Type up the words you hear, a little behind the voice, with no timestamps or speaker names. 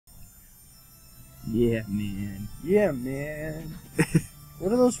Yeah, man. Yeah, man.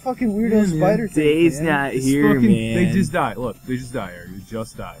 What are those fucking weirdo spider things? Dave's man? not here, man. They just die. Look, they just die, Eric. They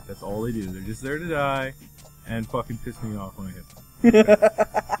just die. That's all they do. They're just there to die and fucking piss me off when I hit them.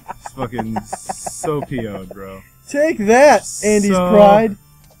 It's fucking so PO'd, bro. Take that, Andy's pride.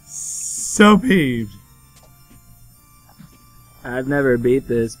 So peeved. I've never beat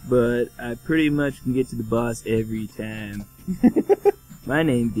this, but I pretty much can get to the boss every time. My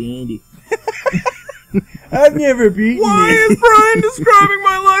name's Andy. I've never beaten Why it. is Brian describing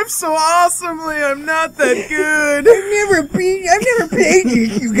my life so awesomely? I'm not that good. I've never played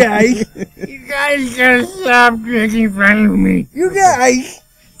this, you guys. You guys gotta stop making fun of me. You guys.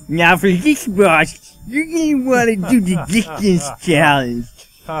 Now for this boss, you're gonna want to do the distance challenge.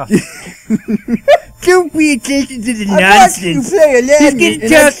 Don't pay attention to the nonsense. You play Aladdin,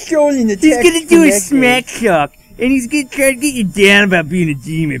 He's gonna do a smack talk, and he's gonna try to get you down about being a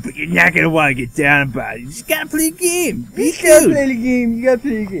demon, but you're not gonna want to get down about it. You just gotta play the game. You gotta play the game. You gotta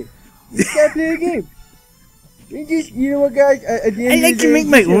play the game. You gotta play the game. You know what, guys? At the end I like of the to day, make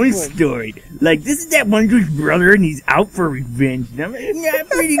my it's just own fun. story. Like, this is that one dude's brother, and he's out for revenge. And I'm like, yeah,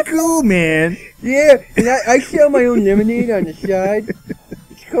 pretty cool, man. Yeah, and I sell my own lemonade on the side.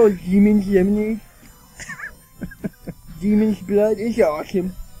 It's called Demon's Lemonade. Demon's Blood. It's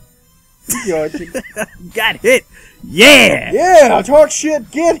awesome. It's awesome. Got hit. Yeah. Yeah, talk shit,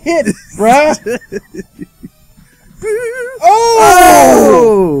 get hit, bruh.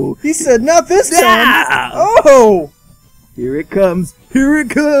 Oh! He said, not this time. Yeah. Oh! Here it comes. Here it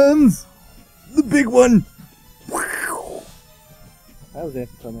comes. The big one. That was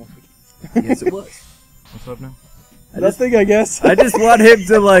anticlimactic. Yes, it was. What's up now? Nothing, I guess. I just want him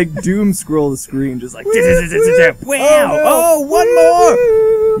to, like, doom scroll the screen, just like, wow. Oh, no. One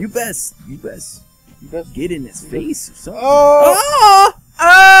more. You best You best. get in his face or something. Oh!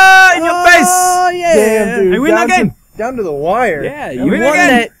 In your face. Oh, yeah. Damn, dude. I win that game. Down to the wire. Yeah, I you win won again.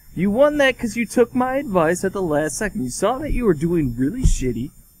 that. You won that because you took my advice at the last second. You saw that you were doing really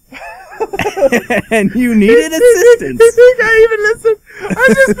shitty, and you needed assistance. I even listened.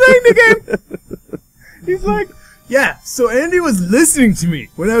 I'm just playing the game. He's like, yeah, so Andy was listening to me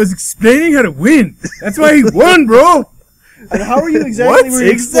when I was explaining how to win. That's why he won, bro. And how are you exactly? What? Were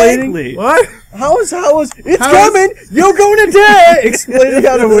you explaining? Exactly. What? How is it's coming? You're going to die. Explaining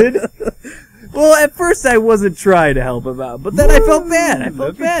how to win. Well, at first I wasn't trying to help him out, but then I felt bad. I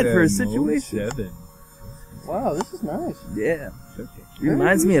felt bad for his situation. Wow, this is nice. Yeah.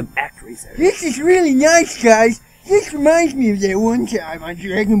 Reminds me of Act Racer. This is really nice, guys. This reminds me of that one time on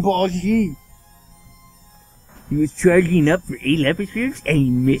Dragon Ball Z. He was charging up for 8 episodes, and he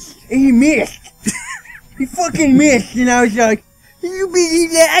missed. And he missed. He fucking missed, and I was like, You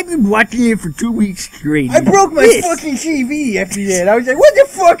believe that? I've been watching it for 2 weeks straight. I broke my fucking TV after that. I was like, what the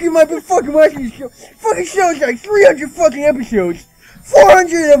fuck am I been fucking watching this show? Fucking show's like 300 fucking episodes.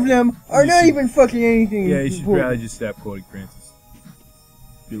 400 of them are not even fucking anything. Yeah, you should important. probably just stop quoting Francis.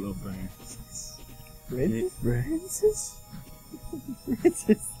 Be a little funny. Francis? Francis?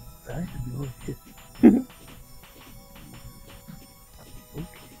 Francis. I have no idea.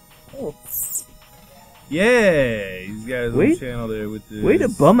 Oh. Yeah, he's got his own channel there with the. Way to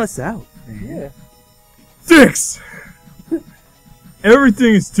bum us out. Yeah. Dicks!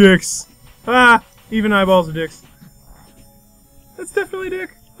 Everything is dicks. Ah, even eyeballs are dicks. That's definitely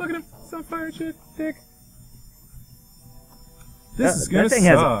dick. Look at him. It's on fire shit. Dick. This is gonna that thing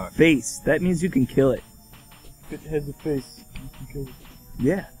suck. has a face. That means you can kill it. It has a face. You can kill it.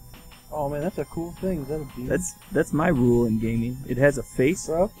 Yeah. Oh man, that's a cool thing. Is that a demon? That's my rule in gaming. It has a face.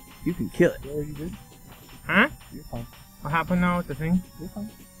 Bro, You can kill it. you already did. Huh? You're fine. What happened now with the thing? You're fine.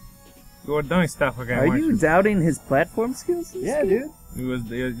 You're doing stuff again. Are you doubting his platform skills? Yeah, dude. You're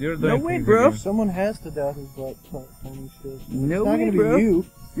doing No way, things bro. again. Someone has to doubt his platforming skills. No it's not way, gonna bro. be you.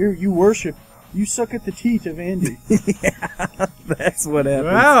 You worship. You suck at the teeth of Andy. Yeah, that's what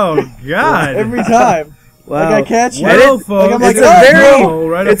happens. Oh God! Every time. Wow. Like I catch you. Well, like, folks, I'm like, it's a very, no,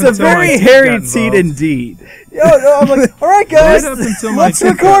 right up it's a until my very teeth hairy got teeth involved. indeed. no, I'm like, all right, guys, Right up until my let's teeth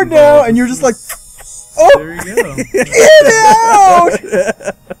record got now, involved. and you're just like, oh, There you go. get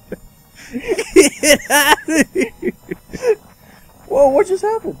out! Get out of here. Whoa, what just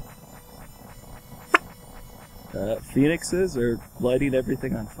happened? Phoenixes are lighting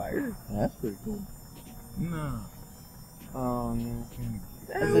everything on fire. That's pretty cool. No. Oh no.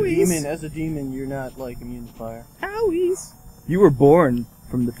 Owies. As a demon, you're not like immune to fire. Owies. You were born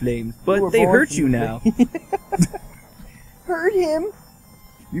from the flames, You but were they born hurt from you the now. Hurt him.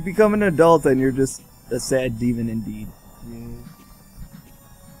 You become an adult and you're just a sad demon indeed. Yeah.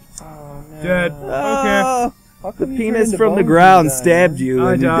 Oh no. Dead. Oh, How The come you turn penis into from the bones ground when you die, stabbed man? you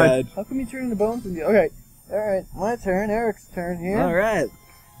I and you died. died. How come you turn into bones when you... Okay. Alright, my turn. Eric's turn here. Alright.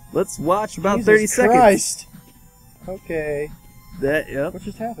 Let's watch about Jesus 30 seconds. Christ. Okay. Yep. What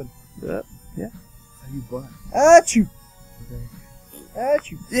just happened? Yep. Yeah. How you butt? Achoo! Okay.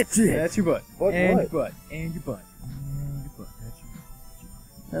 Achoo! That's your butt. What? And What? your butt. And your butt. And your butt. That's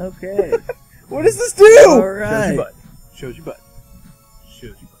your Okay. What does this do? Shows Alright. your butt. Shows your butt. Shows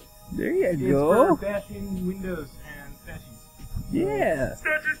your butt. There you It's go. for bashing windows and fashies. Yeah.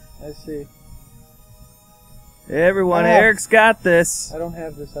 I see. Everyone, Ah. Eric's got this. I don't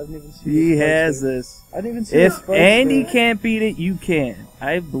have this. I didn't even see He the spikes has there. this. I didn't even see the If spikes Andy there. can't beat it, you can.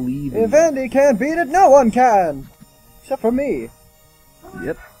 I believe in If you. Andy can't beat it, no one can! Except for me.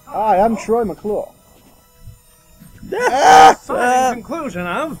 Yep. Hi, I'm Troy McClure. In conclusion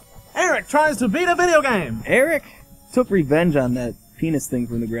of Eric tries to beat a video game. Eric took revenge on that penis thing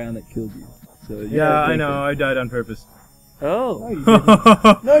from the ground that killed you. So you Yeah, gotta I thank know. him. I died on purpose. No, Oh. you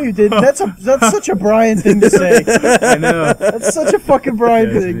didn't. No, you didn't. That's such a Brian thing to say. I know. That's such a fucking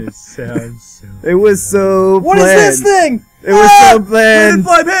Brian Yes, thing. it sounds so. It was so What is planned. this thing? It was Ah! so Let it planned.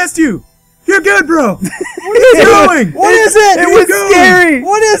 fly past you. You're good, bro. What are you doing? What is it? It was going? scary.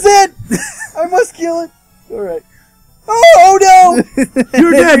 What is it? I must kill it. Alright. Oh no!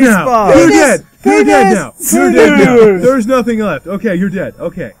 You're dead now. Respawn. You're Penis! dead. You're dead now. Penis! You're dead now. Penis! There's nothing left. Okay, you're dead.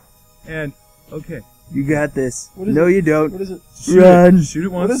 Okay. And, okay. You got this. What is No, it? you don't. What is it? Shoot Run. It. Shoot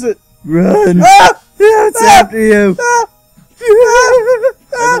it once. What is it? Run. Ah! Yeah, it's Ah! after you. Ah!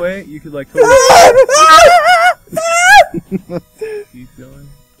 By the way, you could like totally keep going.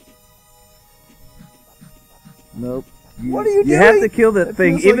 Nope. What are you You have doing? to kill that It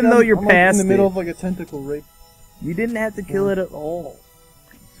thing, feels like even though I'm- you're I'm like past in the middle it. of like a tentacle rape. You didn't have to kill it at all.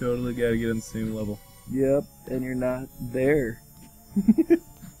 Totally gotta get on the same level. Yep, and you're not there.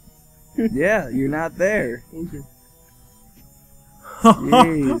 Yeah, you're not there. Okay.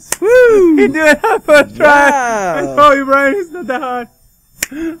 Jeez. Woo! You do it half a try. I Wow. told you, Brian, it's not that hard.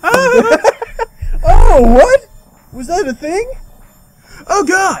 Oh, what? Was that a thing? Oh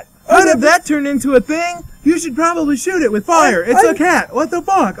God! How did that turn into a thing? You should probably shoot it with fire. It's a cat. What the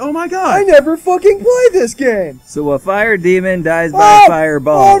fuck? Oh my I God! never fucking played this game. So a fire demon dies by Oh!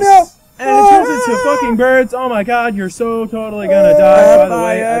 fireball. Oh no! And it turns into fucking birds. Oh my God! You're so totally gonna die. A By the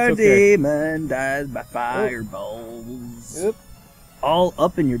way, fire that's okay. demon dies by fireballs. Yep. All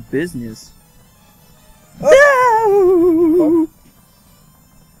up in your business. Oh.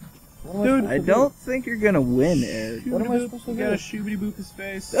 Dude, I don't think you're gonna win, Eric. What am I supposed to You do? gotta shoobity boop his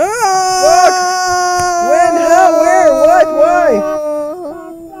face. When? How? Where? What? Why?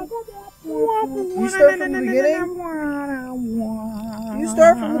 You start from the beginning? You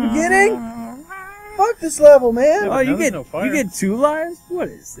start from the beginning? Fuck this level, man. Oh, you Now there's get no fire. you get 2 lives? What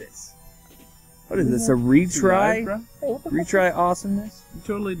is this? What is this? A retry? Bro? Hey, what the fuck? Retry awesomeness? You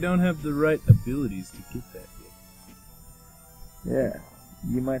totally don't have the right abilities to get that yet. Yeah.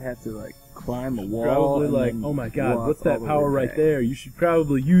 You might have to like climb a wall. Probably and like, then oh my God, walk what's all that the power way right back. there? You should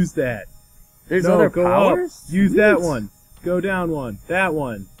probably use that. There's No, other go powers? up. Use that Sweet. one. Go down one. That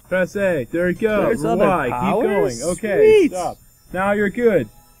one. Press A. There you go. There's other Y. Keep powers? going. Okay. Sweet. Stop. Now you're good.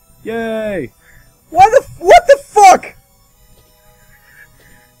 Yay. What the fuck?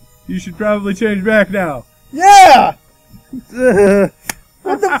 You should probably change back now. Yeah!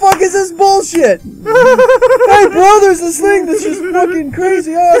 What the fuck is this bullshit? Hey bro, there's this thing that's just fucking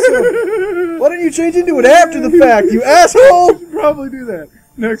crazy awesome. Why don't you change into it after the fact, you asshole? You should probably do that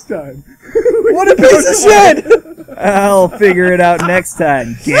next time. What a piece of shit! I'll figure it out next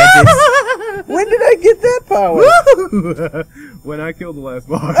time, gadget. When did I get that power? When I killed the last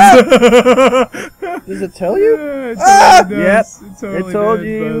boss. Does it tell you? Yeah, it Ah! totally Yep. does. It totally It told does,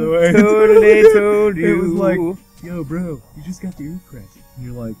 you. by the way. Totally told you. It was like, yo, bro, you just got the ear crest. And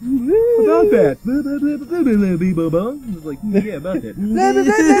you're like, about that. I was like, yeah, about that. Blah, blah, blah,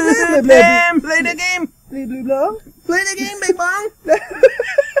 blah, blah, blah, blah. Damn, play the game. Blah, blah, blah. Play the game, big bong.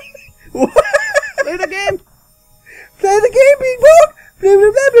 What? Play the game. Play the game, big bong. Blah,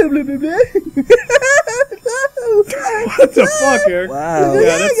 blah, blah, blah, blah, blah, blah. What the fuck, Eric? Wow.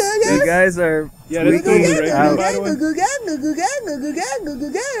 Yeah, that's, You guys are yeah, that's tweaking totally right, out. by the way.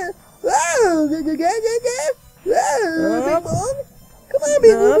 Come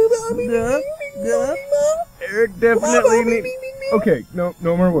on, Eric definitely need. Okay, no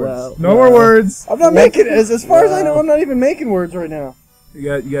more words. Wow. No more words. I'm not making it. As far as I know, I'm not even making words right now. You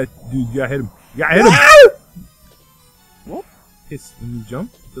got, dude, you gotta hit him. You gotta hit him. What? It's, when you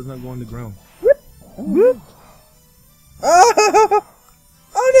jump, it does not go on the ground.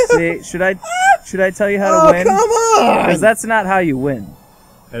 Oh no! See, should I tell you how Oh, to win? come on! Because that's not how you win.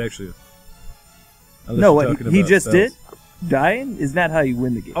 That actually is. Unless No, you're what talking he about just spells. did? Dying is not how you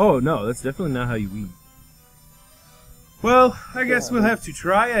win the game. Oh no, that's definitely not how you win. Well, I guess we'll have to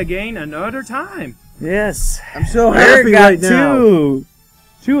try again another time. Yes. I'm so Eric happy got right now.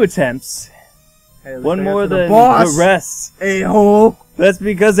 two attempts. Hey, let's One say more after than boss. the rest. A-hole. That's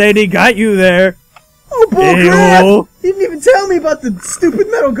because AD got you there. Oh, bullcrap! A-hole. You didn't even tell me about the stupid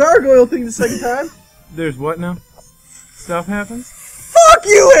metal gargoyle thing the second time. There's what now? Stuff happens? Fuck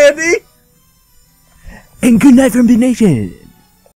you, Andy! And good night from the nation.